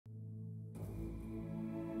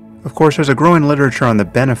Of course, there's a growing literature on the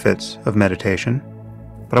benefits of meditation,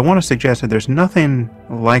 but I want to suggest that there's nothing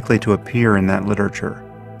likely to appear in that literature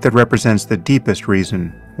that represents the deepest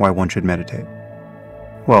reason why one should meditate.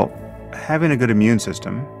 Well, having a good immune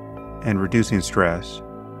system and reducing stress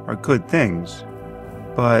are good things,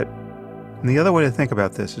 but the other way to think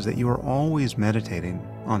about this is that you are always meditating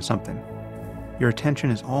on something. Your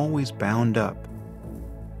attention is always bound up.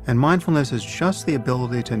 And mindfulness is just the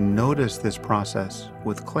ability to notice this process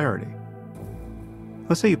with clarity.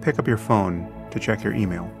 Let's say you pick up your phone to check your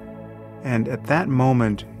email, and at that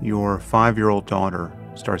moment, your 5-year-old daughter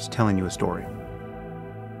starts telling you a story.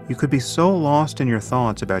 You could be so lost in your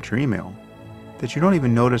thoughts about your email that you don't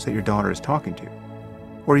even notice that your daughter is talking to you.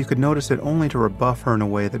 Or you could notice it only to rebuff her in a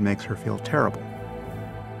way that makes her feel terrible.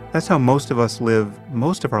 That's how most of us live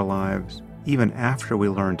most of our lives, even after we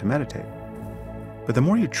learn to meditate. But the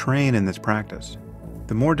more you train in this practice,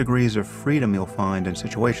 the more degrees of freedom you'll find in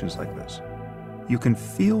situations like this. You can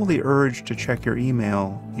feel the urge to check your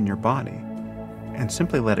email in your body and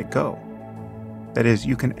simply let it go. That is,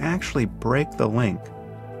 you can actually break the link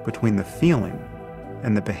between the feeling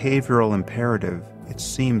and the behavioral imperative it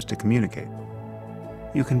seems to communicate.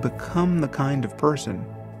 You can become the kind of person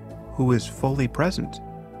who is fully present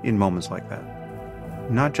in moments like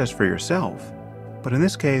that. Not just for yourself, but in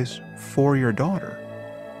this case, for your daughter.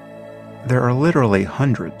 There are literally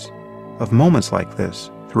hundreds of moments like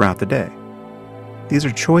this throughout the day. These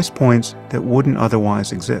are choice points that wouldn't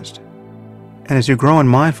otherwise exist. And as you grow in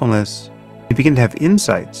mindfulness, you begin to have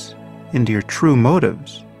insights into your true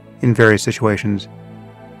motives in various situations.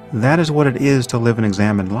 That is what it is to live an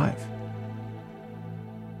examined life.